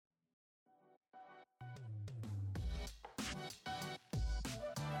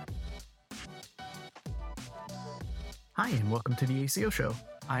Hi, and welcome to the ACO Show.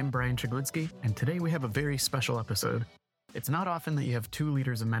 I'm Brian Chiglinski, and today we have a very special episode. It's not often that you have two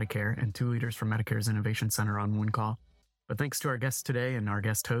leaders of Medicare and two leaders from Medicare's Innovation Center on one call, but thanks to our guest today and our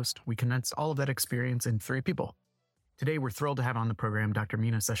guest host, we condensed all of that experience in three people. Today, we're thrilled to have on the program Dr.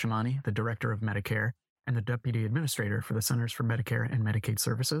 Meena Seshamani, the Director of Medicare and the Deputy Administrator for the Centers for Medicare and Medicaid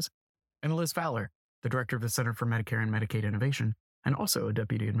Services, and Liz Fowler, the Director of the Center for Medicare and Medicaid Innovation, and also a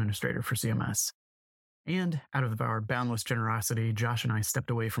Deputy Administrator for CMS. And out of our boundless generosity, Josh and I stepped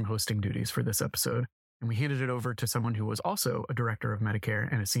away from hosting duties for this episode, and we handed it over to someone who was also a Director of Medicare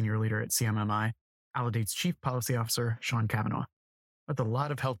and a Senior Leader at CMMI, Aledade's Chief Policy Officer, Sean Cavanaugh. With a lot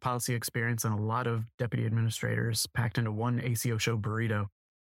of health policy experience and a lot of Deputy Administrators packed into one ACO Show burrito.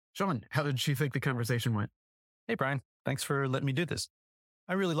 Sean, how did you think the conversation went? Hey, Brian. Thanks for letting me do this.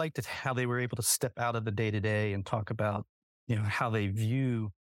 I really liked it, how they were able to step out of the day-to-day and talk about, how they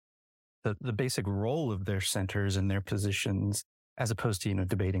view the basic role of their centers and their positions, as opposed to,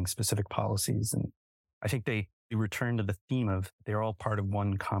 debating specific policies. And I think they return to the theme of they're all part of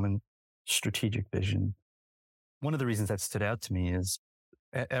one common strategic vision. One of the reasons that stood out to me is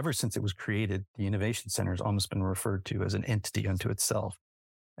ever since it was created, the Innovation Center has almost been referred to as an entity unto itself.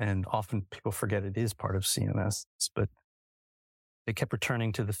 And often people forget it is part of CMS, but they kept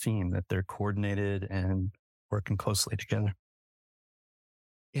returning to the theme that they're coordinated and working closely together.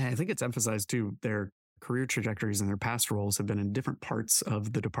 Yeah, I think it's emphasized too, their career trajectories and their past roles have been in different parts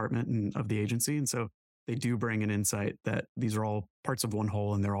of the department and of the agency. And so they do bring an insight that these are all parts of one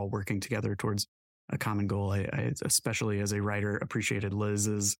whole and they're all working together towards a common goal. I especially as a writer, appreciated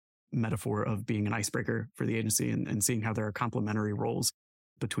Liz's metaphor of being an icebreaker for the agency and seeing how there are complementary roles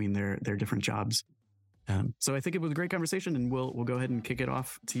between their different jobs. So I think it was a great conversation, and we'll go ahead and kick it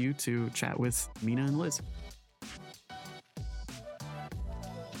off to you to chat with Meena and Liz.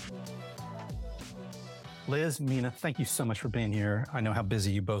 Liz, Meena, thank you so much for being here. I know how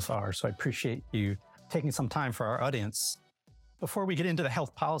busy you both are, so I appreciate you taking some time for our audience. Before we get into the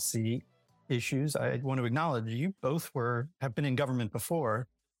health policy issues, I want to acknowledge you both have been in government before,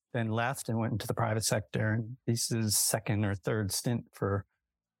 then left and went into the private sector. And this is second or third stint for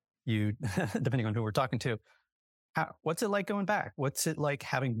you, depending on who we're talking to. What's it like going back? What's it like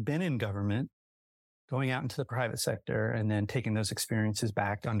having been in government, going out into the private sector, and then taking those experiences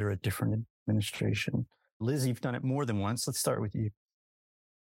back under a different administration? Liz, you've done it more than once. Let's start with you.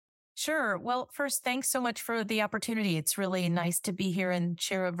 Sure. Well, first, thanks so much for the opportunity. It's really nice to be here and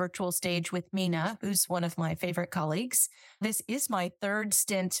share a virtual stage with Meena, who's one of my favorite colleagues. This is my third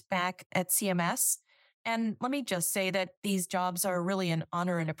stint back at CMS. And let me just say that these jobs are really an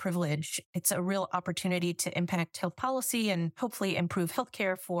honor and a privilege. It's a real opportunity to impact health policy and hopefully improve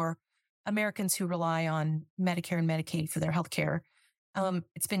healthcare for Americans who rely on Medicare and Medicaid for their healthcare.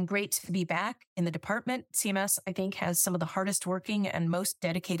 It's been great to be back in the department. CMS, I think, has some of the hardest working and most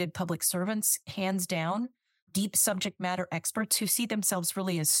dedicated public servants, hands down, deep subject matter experts who see themselves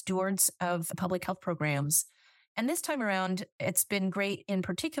really as stewards of public health programs. And this time around, it's been great, in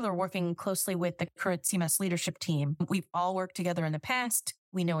particular, working closely with the current CMS leadership team. We've all worked together in the past.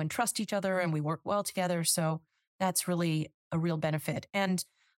 We know and trust each other, and we work well together. So that's really a real benefit. And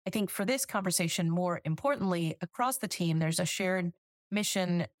I think for this conversation, more importantly, across the team, there's a shared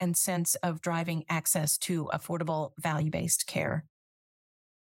mission and sense of driving access to affordable value-based care.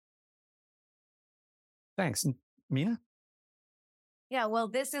 Thanks. Meena? Yeah, well,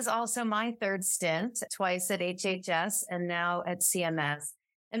 this is also my third stint, twice at HHS and now at CMS.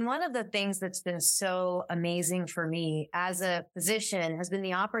 And one of the things that's been so amazing for me as a physician has been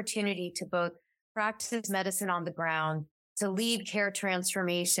the opportunity to both practice medicine on the ground, to lead care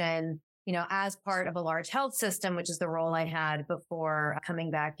transformation, as part of a large health system, which is the role I had before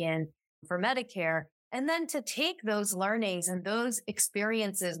coming back in for Medicare. And then to take those learnings and those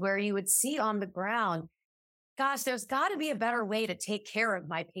experiences where you would see on the ground, gosh, there's got to be a better way to take care of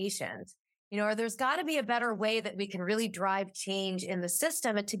my patient, or there's got to be a better way that we can really drive change in the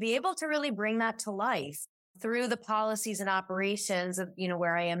system, and to be able to really bring that to life through the policies and operations of,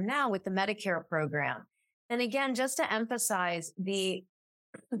 where I am now with the Medicare program. And again, just to emphasize,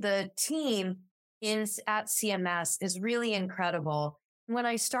 the team at CMS is really incredible. When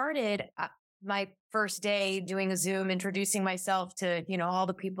I started my first day doing a Zoom, introducing myself to, all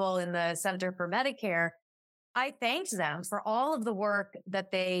the people in the Center for Medicare, I thanked them for all of the work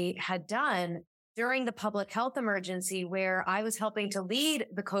that they had done during the public health emergency, where I was helping to lead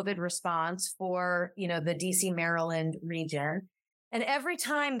the COVID response for, the DC, Maryland region. And every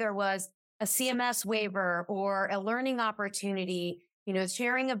time there was a CMS waiver or a learning opportunity,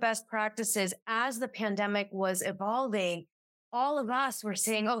 sharing of best practices as the pandemic was evolving, all of us were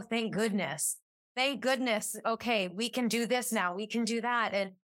saying, oh, thank goodness thank goodness. Okay, we can do this now. We can do that.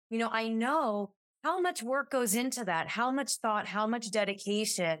 And, I know how much work goes into that, how much thought, how much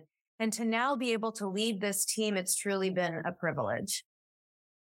dedication. And to now be able to lead this team, it's truly been a privilege.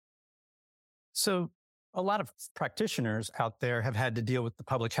 So a lot of practitioners out there have had to deal with the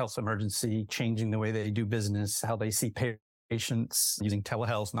public health emergency, changing the way they do business, how they see patients, using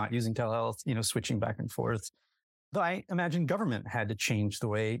telehealth, not using telehealth, switching back and forth. Though I imagine government had to change the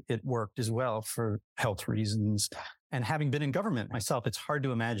way it worked as well for health reasons. And having been in government myself, it's hard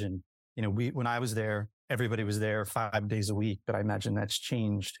to imagine, when I was there, everybody was there 5 days a week, but I imagine that's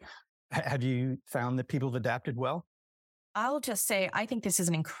changed. Have you found that people have adapted well? I'll just say, I think this is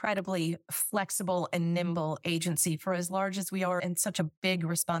an incredibly flexible and nimble agency for as large as we are and such a big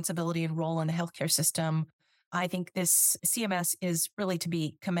responsibility and role in the healthcare system. I think this CMS is really to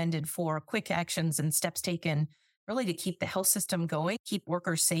be commended for quick actions and steps taken really to keep the health system going, keep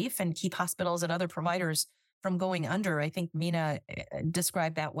workers safe, and keep hospitals and other providers from going under. I think Meena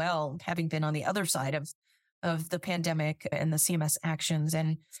described that well, having been on the other side of the pandemic and the CMS actions.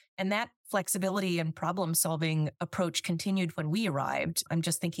 And that flexibility and problem solving approach continued when we arrived. I'm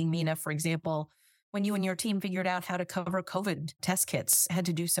just thinking, Meena, for example, when you and your team figured out how to cover COVID test kits, had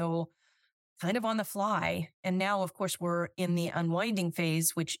to do so kind of on the fly. And now, of course, we're in the unwinding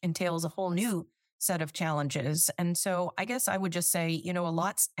phase, which entails a whole new set of challenges. And so I guess I would just say, a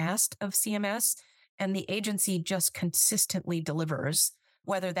lot's asked of CMS, and the agency just consistently delivers,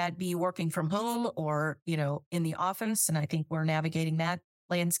 whether that be working from home or, in the office. And I think we're navigating that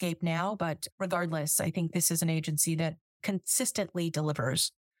landscape now. But regardless, I think this is an agency that consistently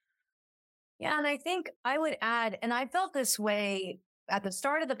delivers. Yeah. And I think I would add, and I felt this way at the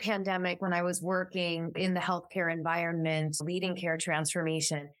start of the pandemic when I was working in the healthcare environment, leading care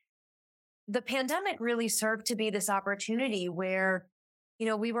transformation. The pandemic really served to be this opportunity where,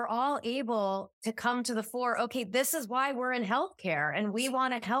 we were all able to come to the fore. Okay, this is why we're in healthcare and we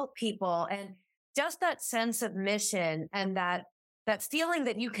want to help people. And just that sense of mission and that feeling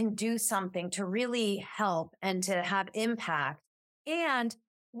that you can do something to really help and to have impact. And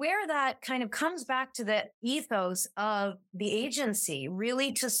where that kind of comes back to the ethos of the agency,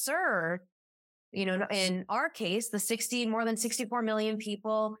 really to serve, in our case, the more than 64 million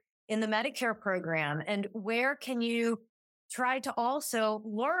people in the Medicare program. And where can you try to also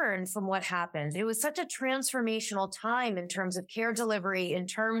learn from what happened? It was such a transformational time in terms of care delivery, in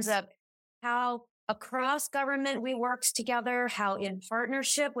terms of how across government we worked together, how in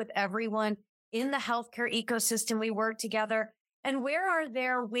partnership with everyone in the healthcare ecosystem we work together, and where are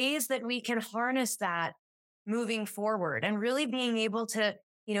there ways that we can harness that moving forward and really being able to,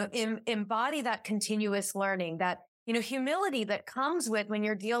 embody that continuous learning, that, humility that comes with when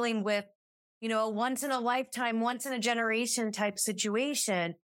you're dealing with, a once in a lifetime, once in a generation type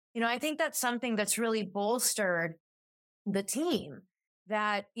situation. I think that's something that's really bolstered the team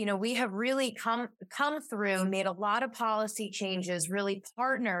that, we have really come through, made a lot of policy changes, really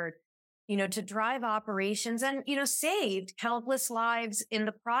partnered, to drive operations and, saved countless lives in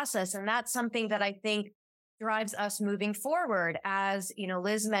the process. And that's something that I think drives us moving forward. As,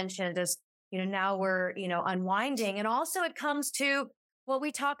 Liz mentioned, as, now we're, unwinding. And also it comes to what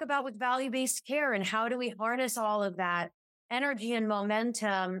we talk about with value-based care and how do we harness all of that energy and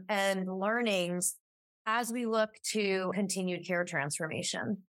momentum and learnings as we look to continued care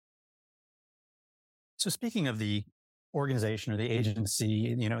transformation. So speaking of the organization or the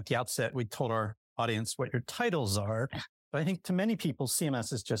agency, at the outset, we told our audience what your titles are. But I think to many people,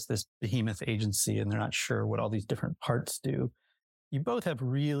 CMS is just this behemoth agency and they're not sure what all these different parts do. You both have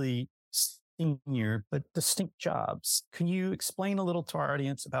really senior but distinct jobs. Can you explain a little to our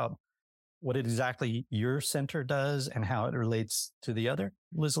audience about what exactly your center does and how it relates to the other?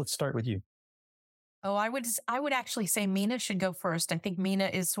 Liz, let's start with you. Oh, I would actually say Meena should go first. I think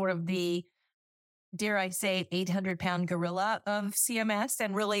Meena is sort of the, dare I say, 800-pound gorilla of CMS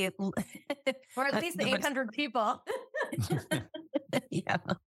and really... or at least the 800 people. Yeah.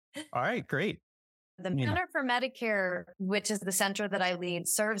 All right, great. The Center for Medicare, which is the center that I lead,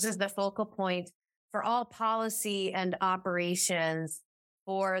 serves as the focal point for all policy and operations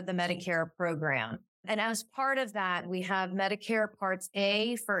for the Medicare program. And as part of that, we have Medicare Parts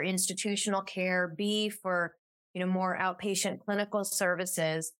A for institutional care, B for, more outpatient clinical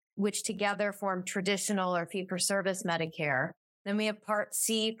services, which together form traditional or fee-for-service Medicare. Then we have Part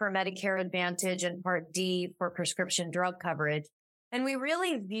C for Medicare Advantage and Part D for prescription drug coverage. And we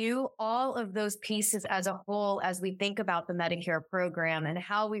really view all of those pieces as a whole as we think about the Medicare program and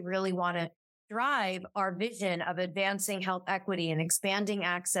how we really want to drive our vision of advancing health equity and expanding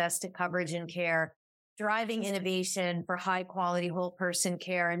access to coverage and care, driving innovation for high quality whole person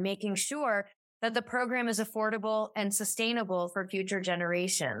care, and making sure that the program is affordable and sustainable for future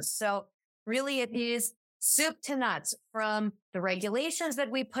generations. So really it is soup to nuts, from the regulations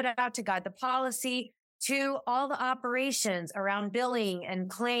that we put out to guide the policy to all the operations around billing and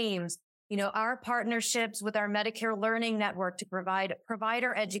claims, our partnerships with our Medicare Learning Network to provide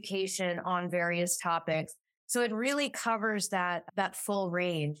provider education on various topics. So it really covers that full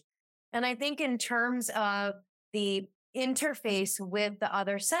range. And I think in terms of the interface with the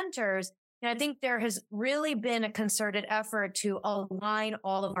other centers, I think there has really been a concerted effort to align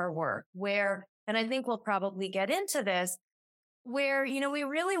all of our work and I think we'll probably get into this, where, we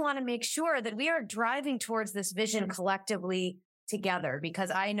really want to make sure that we are driving towards this vision collectively together.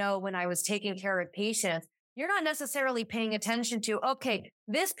 Because I know when I was taking care of patients, you're not necessarily paying attention to, okay,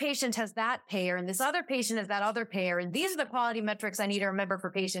 this patient has that payer and this other patient has that other payer. And these are the quality metrics I need to remember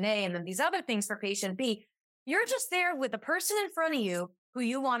for patient A. And then these other things for patient B. You're just there with the person in front of you who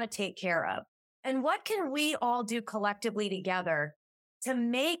you want to take care of. And what can we all do collectively together to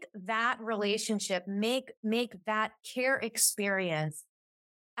make that relationship, make that care experience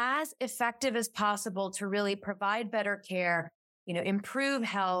as effective as possible to really provide better care, improve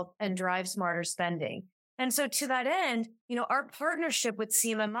health and drive smarter spending. And so to that end, our partnership with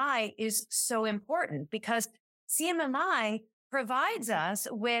CMMI is so important, because CMMI provides us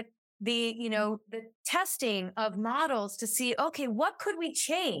with the testing of models to see, okay, what could we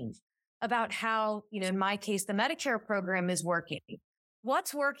change about how, in my case, the Medicare program is working?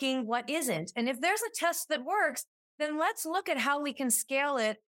 What's working? What isn't? And if there's a test that works, then let's look at how we can scale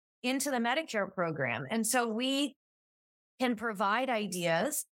it into the Medicare program. And so we can provide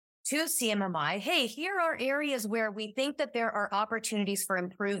ideas to CMMI. Hey, here are areas where we think that there are opportunities for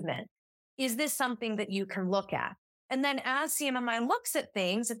improvement. Is this something that you can look at? And then as CMMI looks at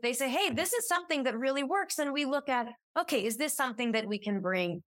things, if they say, hey, this is something that really works, then we look at, okay, is this something that we can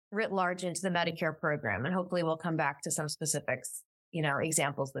bring writ large into the Medicare program? And hopefully we'll come back to some specifics,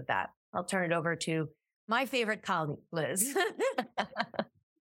 examples with that. I'll turn it over to my favorite colleague, Liz.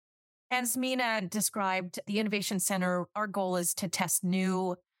 As Meena described, the Innovation Center, our goal is to test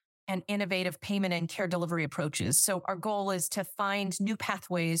new and innovative payment and care delivery approaches. So our goal is to find new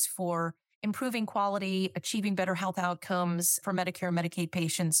pathways for improving quality, achieving better health outcomes for Medicare and Medicaid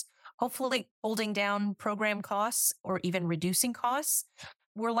patients, hopefully holding down program costs or even reducing costs.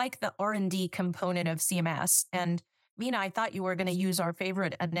 We're like the R&D component of CMS. And Meena, I thought you were going to use our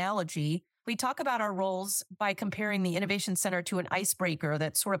favorite analogy. We talk about our roles by comparing the Innovation Center to an icebreaker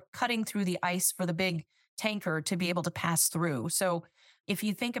that's sort of cutting through the ice for the big tanker to be able to pass through. So if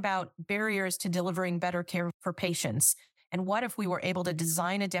you think about barriers to delivering better care for patients, and what if we were able to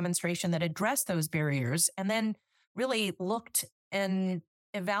design a demonstration that addressed those barriers and then really looked and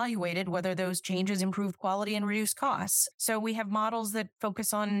evaluated whether those changes improved quality and reduced costs. So we have models that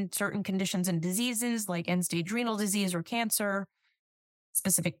focus on certain conditions and diseases like end-stage renal disease or cancer,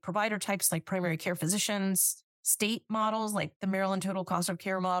 specific provider types like primary care physicians, state models like the Maryland Total Cost of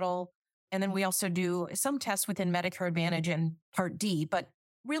Care model. And then we also do some tests within Medicare Advantage and Part D. But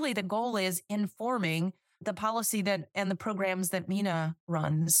really the goal is informing the policy and the programs that Meena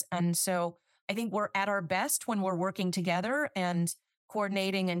runs. And so I think we're at our best when we're working together and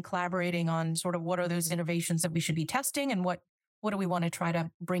coordinating and collaborating on sort of what are those innovations that we should be testing and what do we want to try to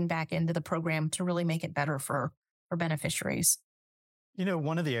bring back into the program to really make it better for beneficiaries.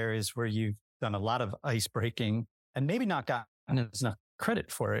 One of the areas where you've done a lot of ice breaking and maybe not gotten enough credit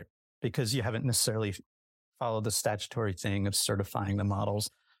for it because you haven't necessarily followed the statutory thing of certifying the models,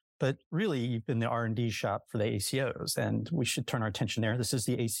 but really you've been the R&D shop for the ACOs, and we should turn our attention there. This is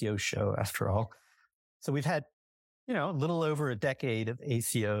the ACO show after all. So we've had a little over a decade of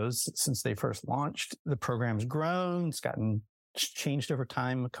ACOs since they first launched. The program's grown. It's gotten changed over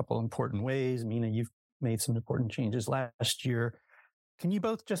time a couple important ways. Meena, you've made some important changes last year. Can you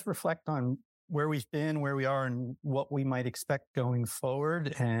both just reflect on where we've been, where we are, and what we might expect going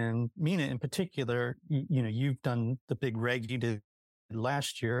forward? And Meena, in particular, you've done the big reg you did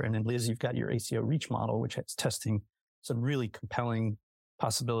last year. And then Liz, you've got your ACO REACH model, which is testing some really compelling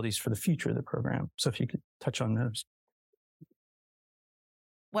possibilities for the future of the program. So if you could touch on those.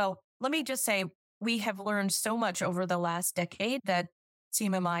 Well, let me just say, we have learned so much over the last decade that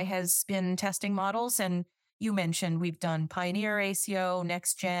CMMI has been testing models. And you mentioned we've done Pioneer ACO,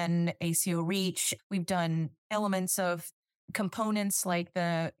 Next Gen, ACO REACH. We've done elements of components like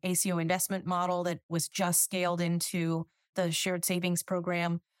the ACO investment model that was just scaled into the shared savings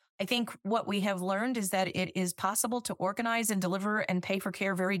program. I think what we have learned is that it is possible to organize and deliver and pay for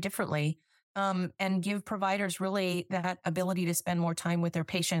care very differently. And give providers really that ability to spend more time with their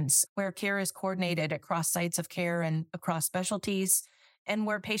patients, where care is coordinated across sites of care and across specialties. and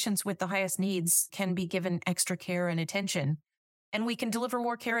where patients with the highest needs can be given extra care and attention. And we can deliver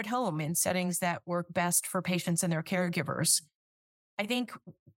more care at home in settings that work best for patients and their caregivers. I think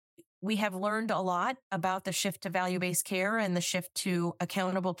we have learned a lot about the shift to value-based care and the shift to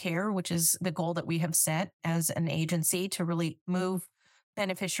accountable care, which is the goal that we have set as an agency to really move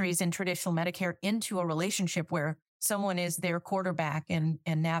beneficiaries in traditional Medicare into a relationship where someone is their quarterback and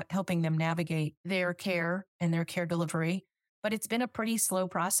helping them navigate their care and their care delivery. But it's been a pretty slow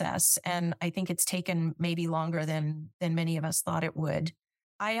process, and I think it's taken maybe longer than many of us thought it would.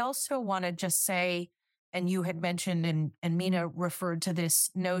 I also want to just say, and you had mentioned, and Meena referred to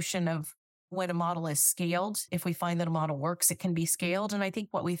this notion of when a model is scaled. If we find that a model works, it can be scaled. And I think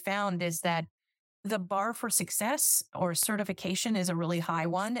what we found is that the bar for success or certification is a really high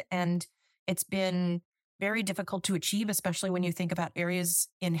one. And it's been very difficult to achieve, especially when you think about areas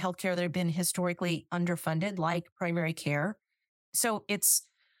in healthcare that have been historically underfunded, like primary care. So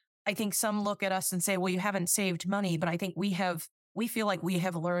I think some look at us and say, well, you haven't saved money, but I think we feel like we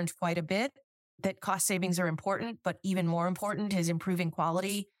have learned quite a bit that cost savings are important, but even more important is improving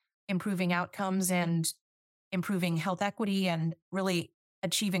quality, improving outcomes, and improving health equity, and really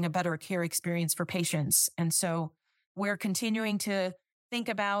achieving a better care experience for patients. And so we're continuing to think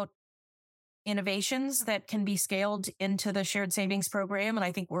about innovations that can be scaled into the shared savings program. And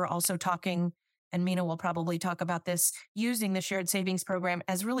I think we're also talking, and Meena will probably talk about this, using the shared savings program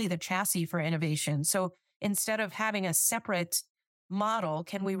as really the chassis for innovation. So instead of having a separate model,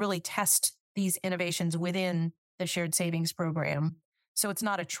 can we really test these innovations within the shared savings program? So it's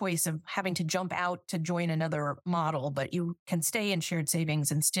not a choice of having to jump out to join another model, but you can stay in shared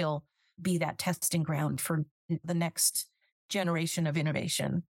savings and still be that testing ground for the next generation of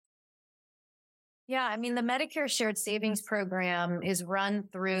innovation. Yeah, I mean, the Medicare Shared Savings Program is run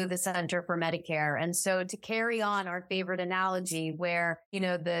through the Center for Medicare. And so to carry on our favorite analogy where,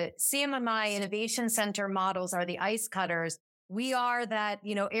 the CMMI Innovation Center models are the ice cutters, we are that,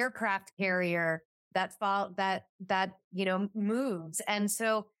 aircraft carrier that moves. And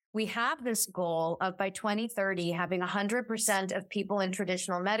so we have this goal of by 2030, having 100% of people in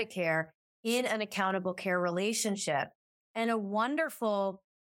traditional Medicare in an accountable care relationship. And a wonderful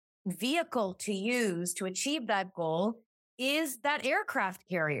vehicle to use to achieve that goal is that aircraft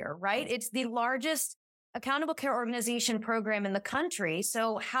carrier, right? It's the largest accountable care organization program in the country.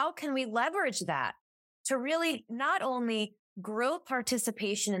 So how can we leverage that to really not only grow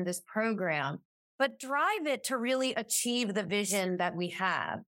participation in this program, but drive it to really achieve the vision that we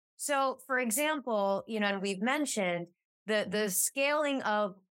have? So for example, and we've mentioned the scaling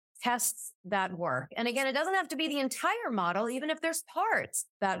of tests that work. And again, it doesn't have to be the entire model, even if there's parts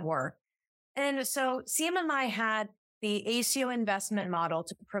that work. And so CMMI had the ACO investment model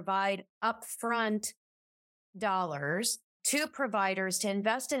to provide upfront dollars to providers to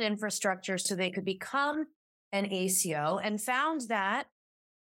invest in infrastructure so they could become an ACO, and found that,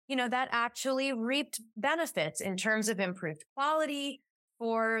 that actually reaped benefits in terms of improved quality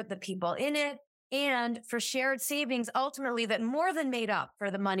for the people in it, and for shared savings, ultimately, that more than made up for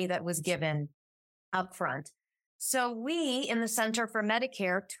the money that was given upfront. So we in the Center for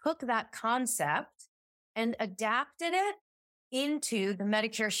Medicare took that concept and adapted it into the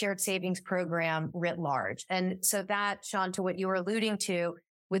Medicare Shared Savings Program writ large. And so that, Sean, to what you were alluding to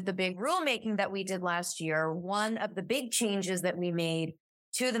with the big rulemaking that we did last year, one of the big changes that we made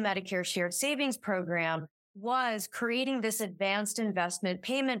to the Medicare Shared Savings Program was creating this advanced investment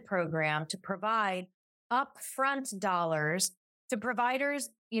payment program to provide upfront dollars to providers,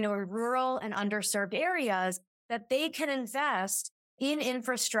 in rural and underserved areas, that they can invest in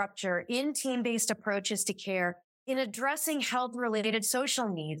infrastructure, in team-based approaches to care, in addressing health-related social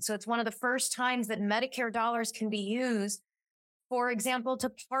needs. So it's one of the first times that Medicare dollars can be used, for example, to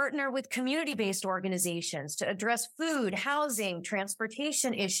partner with community-based organizations to address food, housing,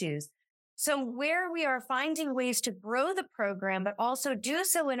 transportation issues. So where we are finding ways to grow the program, but also do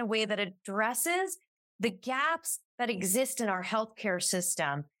so in a way that addresses the gaps that exist in our healthcare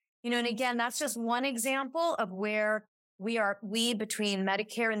system. And again, that's just one example of where we between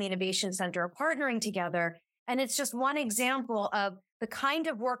Medicare and the Innovation Center are partnering together. And it's just one example of the kind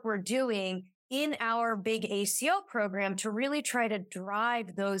of work we're doing in our big ACO program to really try to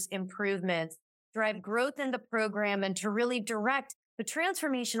drive those improvements, drive growth in the program, and to really direct the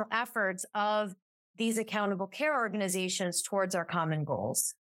transformational efforts of these accountable care organizations towards our common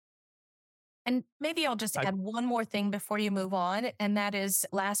goals. And maybe I'll just add one more thing before you move on. And that is,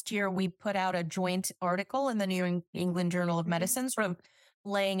 last year, we put out a joint article in the New England Journal of Medicine, sort of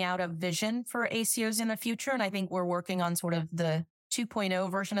laying out a vision for ACOs in the future. And I think we're working on sort of the 2.0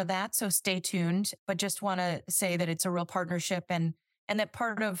 version of that. So stay tuned. But just want to say that it's a real partnership. And And that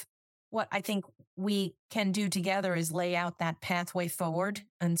part of what I think we can do together is lay out that pathway forward.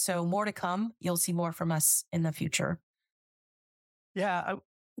 And so more to come. You'll see more from us in the future. Yeah,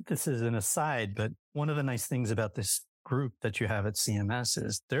 this is an aside, but one of the nice things about this group that you have at CMS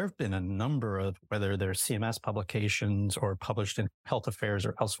is there have been a number of, whether they're CMS publications or published in Health Affairs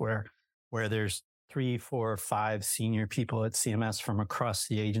or elsewhere, where there's 3, 4, 5 senior people at CMS from across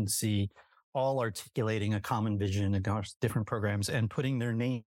the agency, all articulating a common vision across different programs and putting their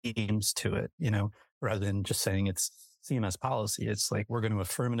names to it, rather than just saying it's CMS policy. It's like, we're going to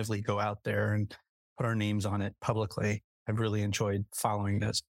affirmatively go out there and put our names on it publicly. I've really enjoyed following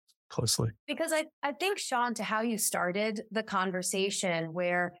this closely. Because I think, Sean, to how you started the conversation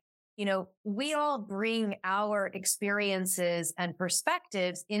where, we all bring our experiences and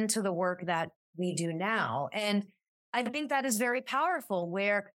perspectives into the work that we do now. And I think that is very powerful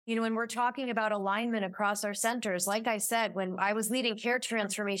where, when we're talking about alignment across our centers, like I said, when I was leading care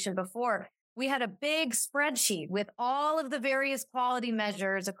transformation before, we had a big spreadsheet with all of the various quality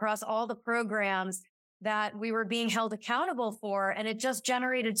measures across all the programs that we were being held accountable for. And it just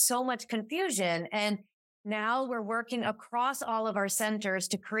generated so much confusion. And now we're working across all of our centers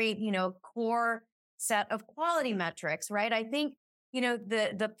to create, core set of quality metrics, right? I think,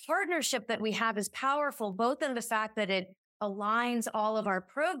 the partnership that we have is powerful, both in the fact that it aligns all of our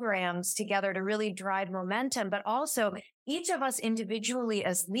programs together to really drive momentum, but also each of us individually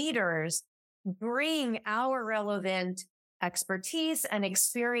as leaders bring our relevant expertise and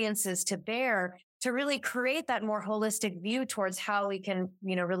experiences to bear to really create that more holistic view towards how we can,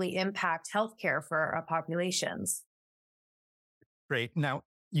 really impact healthcare for our populations. Great. Now,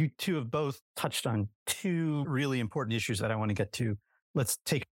 you two have both touched on 2 really important issues that I want to get to. Let's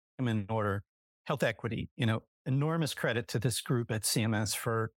take them in order. Health equity, enormous credit to this group at CMS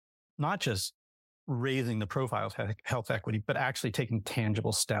for not just raising the profile of health equity, but actually taking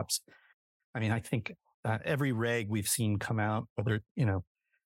tangible steps. I mean, I think every reg we've seen come out, whether, no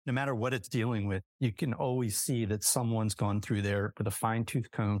matter what it's dealing with, you can always see that someone's gone through there with a fine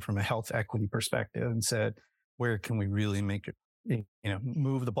tooth comb from a health equity perspective and said, where can we really make it,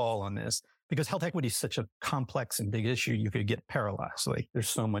 move the ball on this? Because health equity is such a complex and big issue, you could get paralyzed. Like, there's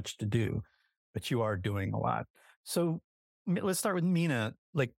so much to do, but you are doing a lot. So let's start with Meena.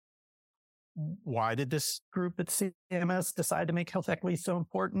 Like, why did this group at CMS decide to make health equity so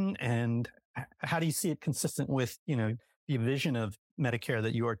important? And how do you see it consistent with, the vision of Medicare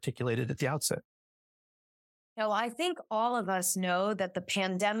that you articulated at the outset? I think all of us know that the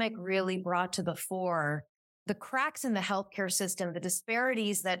pandemic really brought to the fore the cracks in the healthcare system, the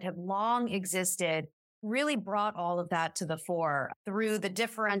disparities that have long existed, really brought all of that to the fore through the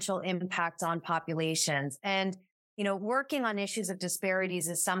differential impact on populations. And, working on issues of disparities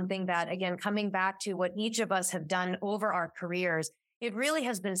is something that, again, coming back to what each of us have done over our careers, it really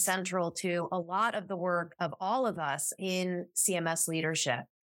has been central to a lot of the work of all of us in CMS leadership.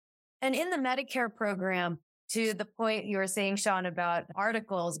 And in the Medicare program, to the point you were saying, Sean, about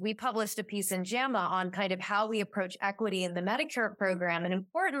articles, we published a piece in JAMA on kind of how we approach equity in the Medicare program. And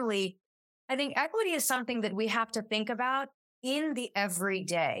importantly, I think equity is something that we have to think about in the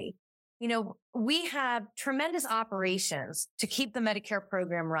everyday. We have tremendous operations to keep the Medicare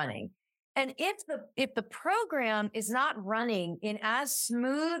program running. And if the program is not running in as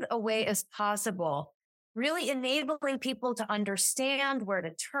smooth a way as possible, really enabling people to understand where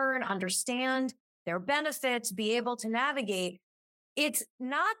to turn, understand their benefits, be able to navigate, it's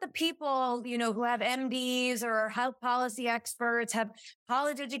not the people, who have MDs or health policy experts, have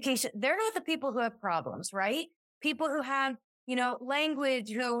college education. They're not the people who have problems, right? People who have,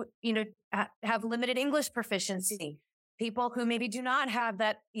 language, who, have limited English proficiency. People who maybe do not have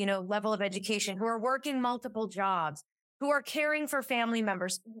that, level of education, who are working multiple jobs, who are caring for family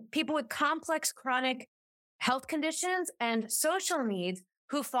members, people with complex chronic health conditions and social needs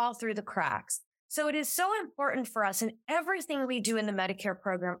who fall through the cracks. So it is so important for us in everything we do in the Medicare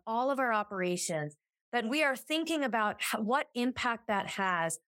program, all of our operations, that we are thinking about what impact that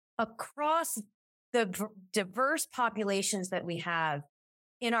has across the diverse populations that we have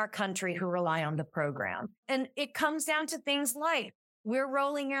in our country who rely on the program. And it comes down to things like we're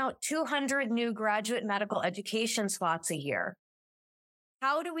rolling out 200 new graduate medical education slots a year.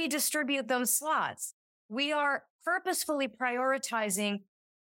 How do we distribute those slots? We are purposefully prioritizing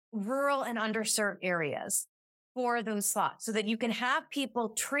rural and underserved areas for those slots so that you can have people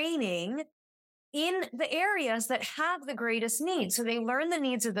training in the areas that have the greatest needs. So they learn the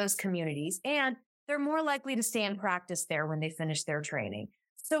needs of those communities and they're more likely to stay in practice there when they finish their training.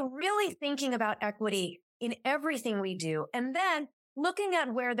 So really thinking about equity in everything we do, and then looking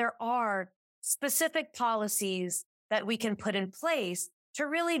at where there are specific policies that we can put in place to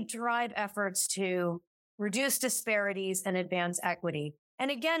really drive efforts to reduce disparities and advance equity.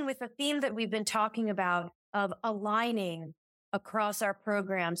 And again, with the theme that we've been talking about of aligning across our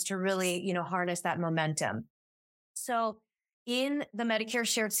programs to really, harness that momentum. So in the Medicare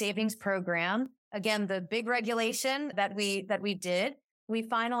Shared Savings Program, again, the big regulation that we did, we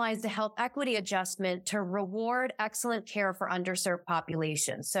finalized a health equity adjustment to reward excellent care for underserved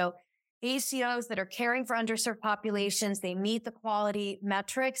populations. So ACOs that are caring for underserved populations, they meet the quality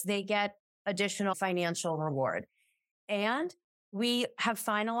metrics, they get additional financial reward. And we have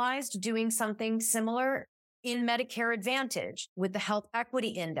finalized doing something similar in Medicare Advantage with the Health Equity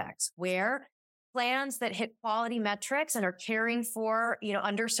Index, where plans that hit quality metrics and are caring for,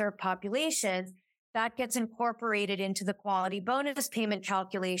 underserved populations, that gets incorporated into the quality bonus payment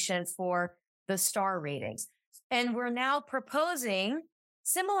calculation for the star ratings. And we're now proposing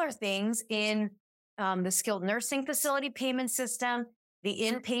similar things in the skilled nursing facility payment system, the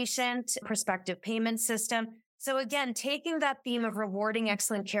inpatient prospective payment system. So again, taking that theme of rewarding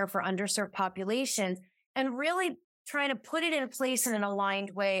excellent care for underserved populations and really trying to put it in place in an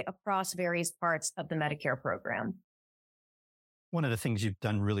aligned way across various parts of the Medicare program. One of the things you've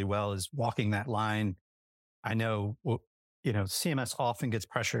done really well is walking that line. I know, CMS often gets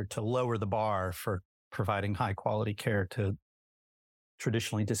pressure to lower the bar for providing high quality care to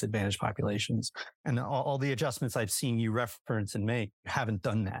traditionally disadvantaged populations. And all the adjustments I've seen you reference and make haven't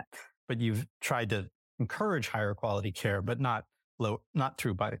done that, but you've tried to encourage higher quality care, but not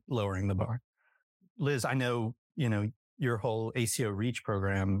through by lowering the bar. Liz, I know, your whole ACO REACH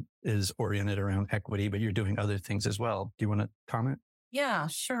program is oriented around equity, but you're doing other things as well. Do you want to comment? Yeah,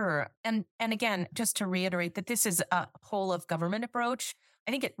 sure. And again, just to reiterate that this is a whole of government approach.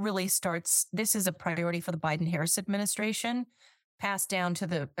 I think it really starts, this is a priority for the Biden-Harris administration, passed down to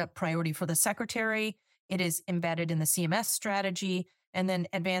the priority for the secretary. It is embedded in the CMS strategy. And then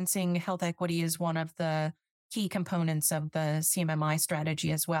advancing health equity is one of the key components of the CMMI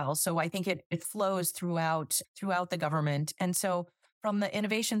strategy as well. So I think it flows throughout the government. And so from the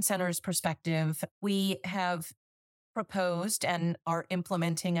Innovation Center's perspective, we have proposed and are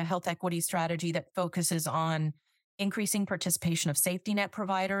implementing a health equity strategy that focuses on increasing participation of safety net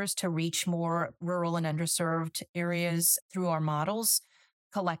providers to reach more rural and underserved areas through our models,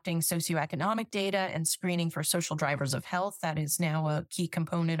 collecting socioeconomic data and screening for social drivers of health. That is now a key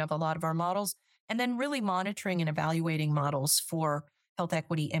component of a lot of our models. And then really monitoring and evaluating models for health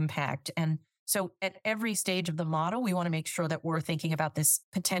equity impact. And so at every stage of the model, we want to make sure that we're thinking about this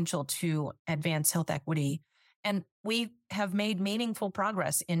potential to advance health equity. And we have made meaningful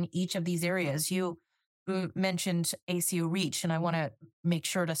progress in each of these areas. You mentioned ACO REACH, and I want to make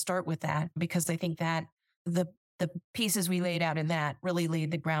sure to start with that because I think that the pieces we laid out in that really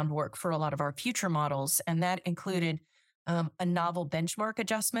laid the groundwork for a lot of our future models. And that included a novel benchmark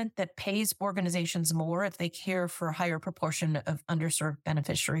adjustment that pays organizations more if they care for a higher proportion of underserved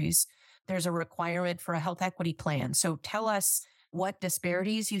beneficiaries. There's a requirement for a health equity plan. So tell us what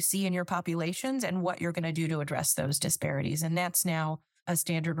disparities you see in your populations and what you're going to do to address those disparities. And that's now a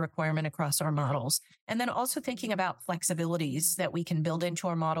standard requirement across our models. And then also thinking about flexibilities that we can build into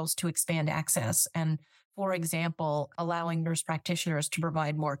our models to expand access. And for example, allowing nurse practitioners to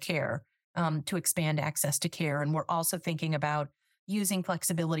provide more care, to expand access to care. And we're also thinking about using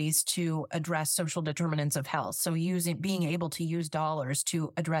flexibilities to address social determinants of health. So being able to use dollars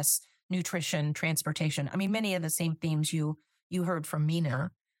to address nutrition, transportation. I mean, many of the same themes you heard from Meena.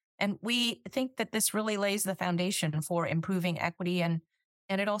 And we think that this really lays the foundation for improving equity and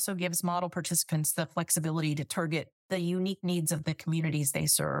it also gives model participants the flexibility to target the unique needs of the communities they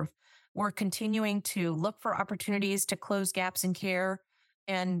serve. We're continuing to look for opportunities to close gaps in care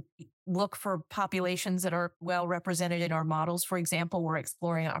and look for populations that are well represented in our models. For example, we're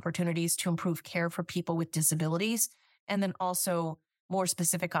exploring opportunities to improve care for people with disabilities, and then also more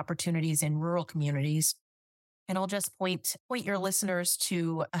specific opportunities in rural communities. And I'll just point your listeners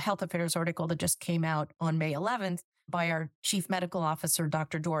to a health affairs article that just came out on May 11th by our Chief Medical Officer,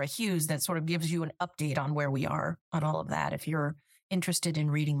 Dr. Dora Hughes, that sort of gives you an update on where we are on all of that, if you're interested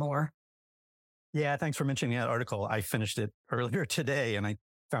in reading more. Yeah, thanks for mentioning that article. I finished it earlier today and I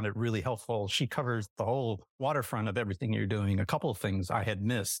found it really helpful. She covers the whole waterfront of everything you're doing, a couple of things I had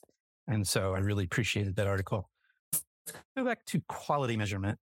missed. And so I really appreciated that article. Let's go back to quality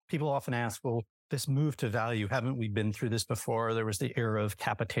measurement. People often ask, well, this move to value, haven't we been through this before? There was the era of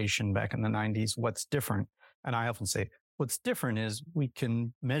capitation back in the 90s. What's different? And I often say, what's different is we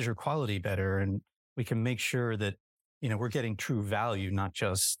can measure quality better and we can make sure that we're getting true value, not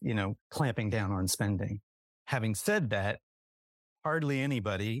just, clamping down on spending. Having said that, hardly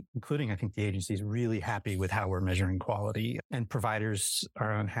anybody, including I think the agency, is really happy with how we're measuring quality, and providers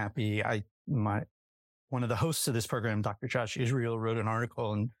are unhappy. One of the hosts of this program, Dr. Josh Israel, wrote an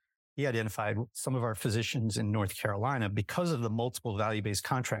article, and he identified some of our physicians in North Carolina, because of the multiple value-based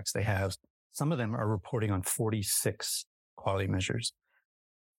contracts they have, some of them are reporting on 46 quality measures.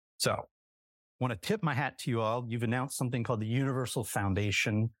 So I want to tip my hat to you all. You've announced something called the Universal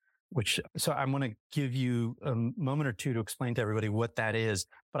Foundation, so I'm going to give you a moment or two to explain to everybody what that is.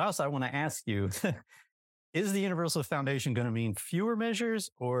 But also I want to ask you, is the Universal Foundation going to mean fewer measures,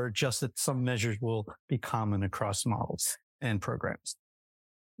 or just that some measures will be common across models and programs?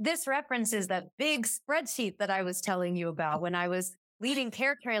 This references that big spreadsheet that I was telling you about when I was leading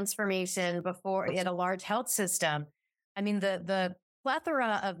care transformation before in a large health system. I mean, the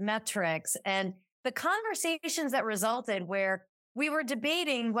plethora of metrics and the conversations that resulted where we were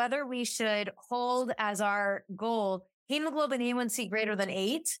debating whether we should hold as our goal hemoglobin A1C greater than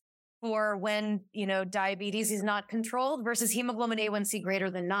 8 for when, diabetes is not controlled versus hemoglobin A1C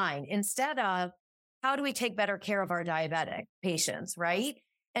greater than 9, instead of how do we take better care of our diabetic patients, right?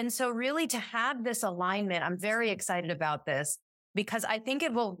 And so really to have this alignment, I'm very excited about this because I think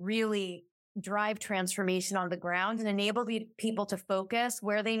it will really drive transformation on the ground and enable people to focus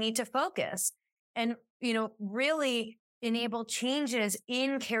where they need to focus and, really enable changes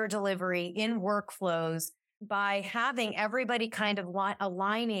in care delivery, in workflows by having everybody kind of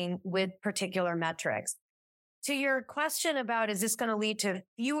aligning with particular metrics. To your question about, is this going to lead to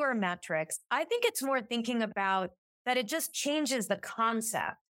fewer metrics? I think it's more thinking about that it just changes the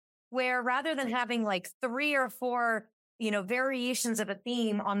concept where rather than having like 3 or 4, variations of a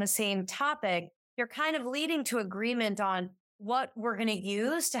theme on the same topic, you're kind of leading to agreement on what we're going to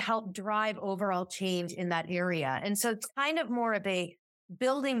use to help drive overall change in that area. And so it's kind of more of a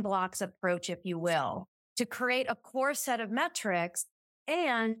building blocks approach, if you will, to create a core set of metrics.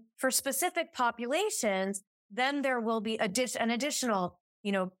 And for specific populations, then there will be an additional,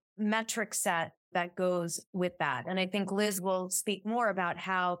 metric set that goes with that. And I think Liz will speak more about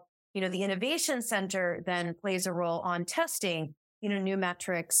how, the Innovation Center then plays a role on testing, new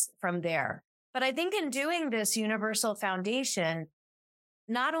metrics from there. But I think in doing this Universal Foundation,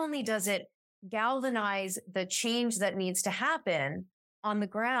 not only does it galvanize the change that needs to happen on the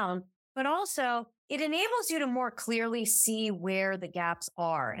ground, but also it enables you to more clearly see where the gaps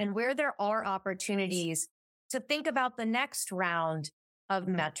are and where there are opportunities to think about the next round of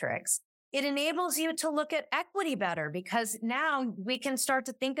metrics. It enables you to look at equity better because now we can start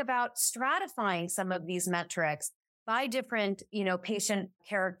to think about stratifying some of these metrics by different, patient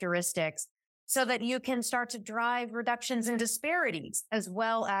characteristics so that you can start to drive reductions in disparities as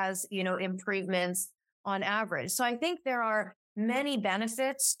well as, improvements on average. So I think there are many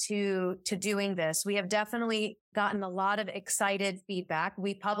benefits to doing this. We have definitely gotten a lot of excited feedback.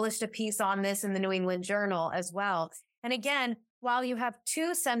 We published a piece on this in the New England Journal as well. And again, while you have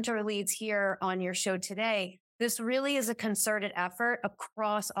 2 center leads here on your show today, this really is a concerted effort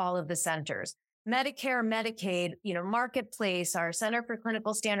across all of the centers. Medicare, Medicaid, Marketplace, our Center for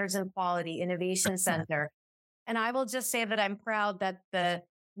Clinical Standards and Quality, Innovation Center. And I will just say that I'm proud that the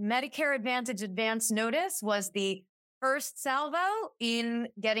Medicare Advantage Advance Notice was the first salvo in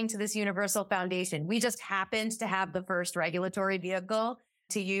getting to this Universal Foundation. We just happened to have the first regulatory vehicle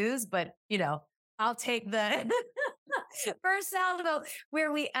to use, but, I'll take the first salvo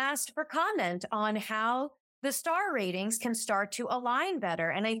where we asked for comment on how the star ratings can start to align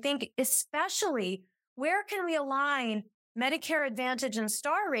better. And I think especially where can we align Medicare Advantage and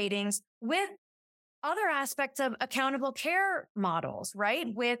star ratings with other aspects of accountable care models, right?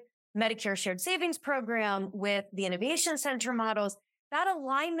 With Medicare Shared Savings Program, with the Innovation Center models, that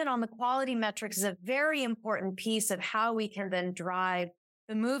alignment on the quality metrics is a very important piece of how we can then drive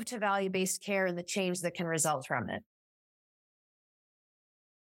the move to value-based care and the change that can result from it.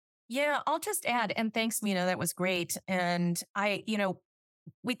 Yeah, I'll just add, and thanks, Meena, that was great. And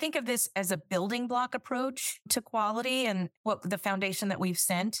we think of this as a building block approach to quality and what the foundation that we've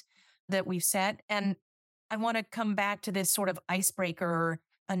set. And I want to come back to this sort of icebreaker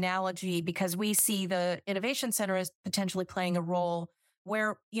analogy because we see the Innovation Center as potentially playing a role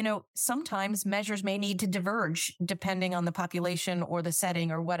where, sometimes measures may need to diverge depending on the population or the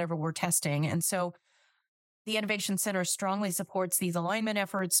setting or whatever we're testing. And so the Innovation Center strongly supports these alignment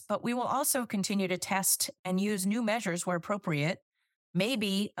efforts, but we will also continue to test and use new measures where appropriate,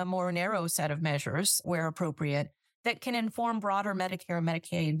 maybe a more narrow set of measures where appropriate, that can inform broader Medicare and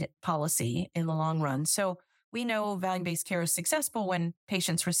Medicaid policy in the long run. So we know value-based care is successful when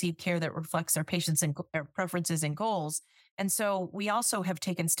patients receive care that reflects their patients' preferences and goals. And so we also have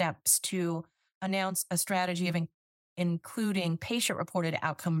taken steps to announce a strategy of including patient-reported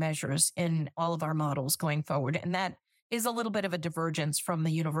outcome measures in all of our models going forward. And that is a little bit of a divergence from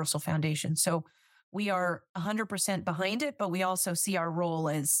the Universal Foundation. So we are 100% behind it, but we also see our role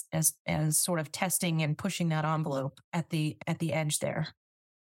as sort of testing and pushing that envelope at the edge there.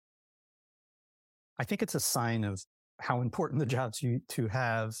 I think it's a sign of how important the jobs you two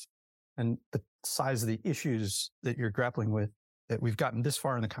have and the size of the issues that you're grappling with, that we've gotten this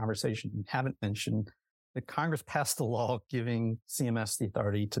far in the conversation and haven't mentioned that Congress passed the law giving CMS the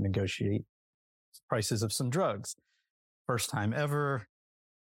authority to negotiate prices of some drugs. First time ever,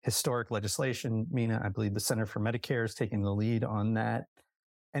 historic legislation. Meena, I believe the Center for Medicare is taking the lead on that.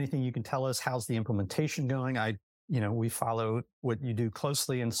 Anything you can tell us? How's the implementation going? We followed what you do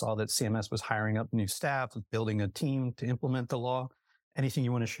closely and saw that CMS was hiring up new staff, building a team to implement the law. Anything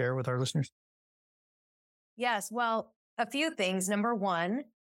you want to share with our listeners? Yes. Well, a few things. Number one,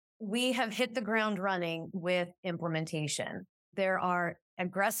 we have hit the ground running with implementation. There are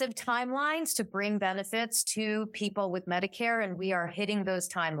aggressive timelines to bring benefits to people with Medicare, and we are hitting those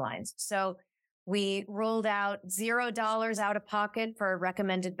timelines. So we rolled out $0 out of pocket for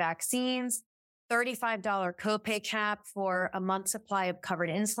recommended vaccines, $35 copay cap for a month's supply of covered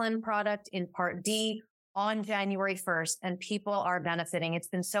insulin product in Part D on January 1st, and people are benefiting. It's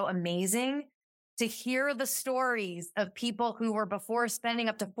been so amazing to hear the stories of people who were before spending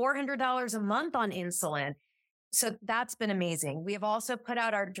up to $400 a month on insulin. So that's been amazing. We have also put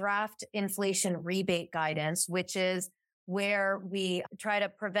out our draft inflation rebate guidance, which is where we try to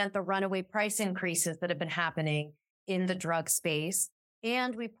prevent the runaway price increases that have been happening in the drug space.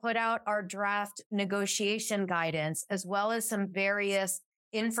 And we put out our draft negotiation guidance, as well as some various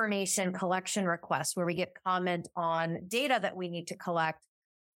information collection requests where we get comment on data that we need to collect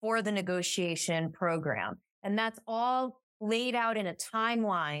for the negotiation program. And that's all laid out in a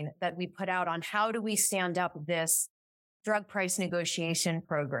timeline that we put out on how do we stand up this drug price negotiation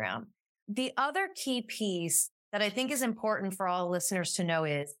program. The other key piece that I think is important for all listeners to know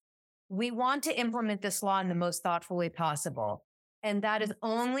is we want to implement this law in the most thoughtful way possible. And that is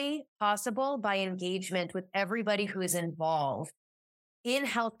only possible by engagement with everybody who is involved in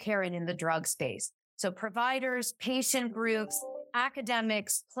healthcare and in the drug space. So providers, patient groups,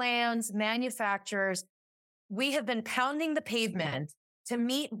 academics, plans, manufacturers. We have been pounding the pavement to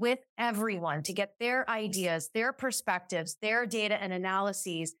meet with everyone to get their ideas, their perspectives, their data and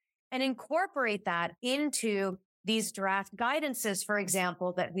analyses, and incorporate that into these draft guidances, for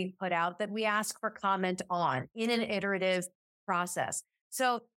example, that we've put out that we ask for comment on in an iterative process.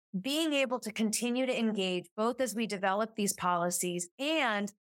 So being able to continue to engage both as we develop these policies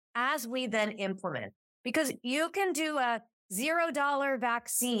and as we then implement, because you can do a $0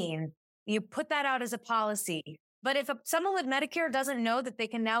 vaccine, you put that out as a policy. But if someone with Medicare doesn't know that they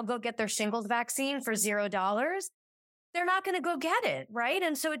can now go get their shingles vaccine for $0, they're not going to go get it, right?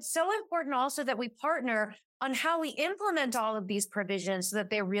 And so it's so important also that we partner on how we implement all of these provisions so that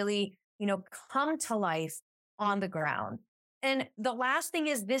they really, come to life on the ground. And the last thing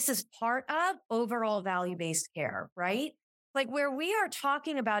is this is part of overall value-based care, right? Like where we are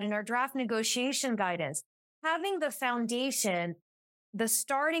talking about in our draft negotiation guidance, having the foundation, the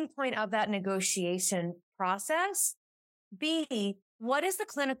starting point of that negotiation process be what is the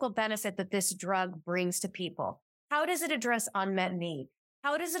clinical benefit that this drug brings to people? How does it address unmet need?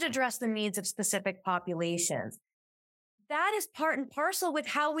 How does it address the needs of specific populations? That is part and parcel with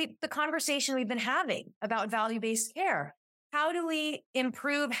the conversation we've been having about value-based care. How do we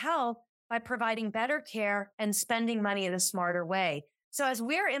improve health by providing better care and spending money in a smarter way? So as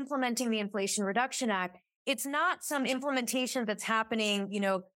we're implementing the Inflation Reduction Act, it's not some implementation that's happening,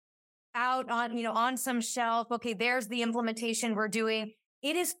 out on some shelf. Okay, there's the implementation we're doing.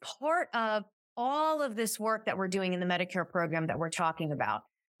 It is part of all of this work that we're doing in the Medicare program that we're talking about,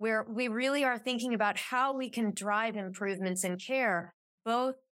 where we really are thinking about how we can drive improvements in care,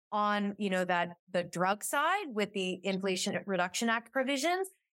 both on, the drug side with the Inflation Reduction Act provisions,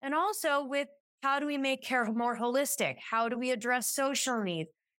 and also with how do we make care more holistic? How do we address social needs?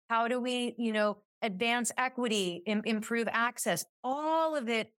 How do we, advance equity, improve access? All of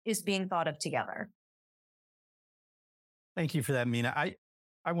it is being thought of together. Thank you for that, Meena.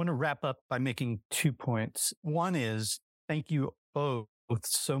 I want to wrap up by making 2 points. One is thank you both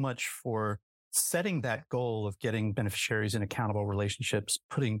so much for setting that goal of getting beneficiaries in accountable relationships,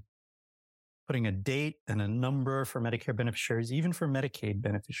 putting a date and a number for Medicare beneficiaries, even for Medicaid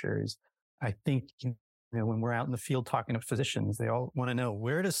beneficiaries. I think, when we're out in the field talking to physicians, they all want to know,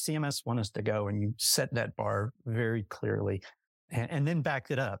 where does CMS want us to go? And you set that bar very clearly and then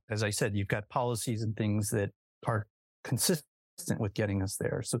backed it up. As I said, you've got policies and things that are consistent with getting us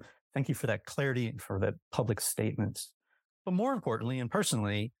there. So Thank you for that clarity and for that public statements. But more importantly and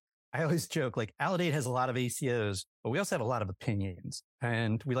personally, I always joke, like, Aledade has a lot of ACOs, but we also have a lot of opinions,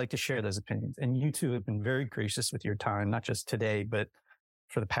 and we like to share those opinions. And you two have been very gracious with your time, not just today, but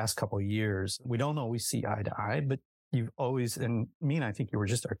for the past couple of years. We don't always see eye to eye, but you've always, and Meena, I think you were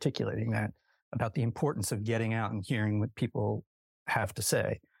just articulating that about the importance of getting out and hearing what people have to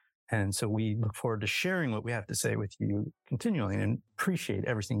say. And so we look forward to sharing what we have to say with you continually and appreciate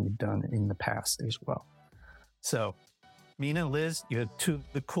everything you've done in the past as well. So Meena, Liz, you have two of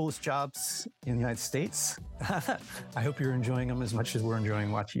the coolest jobs in the United States. I hope you're enjoying them as much as we're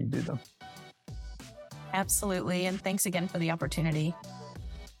enjoying watching you do them. Absolutely. And thanks again for the opportunity.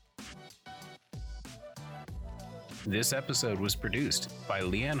 This episode was produced by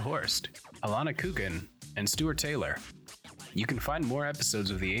Leanne Horst, Alana Coogan, and Stuart Taylor. You can find more episodes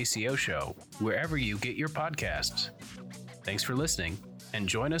of The ACO Show wherever you get your podcasts. Thanks for listening, and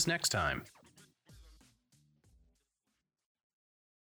join us next time.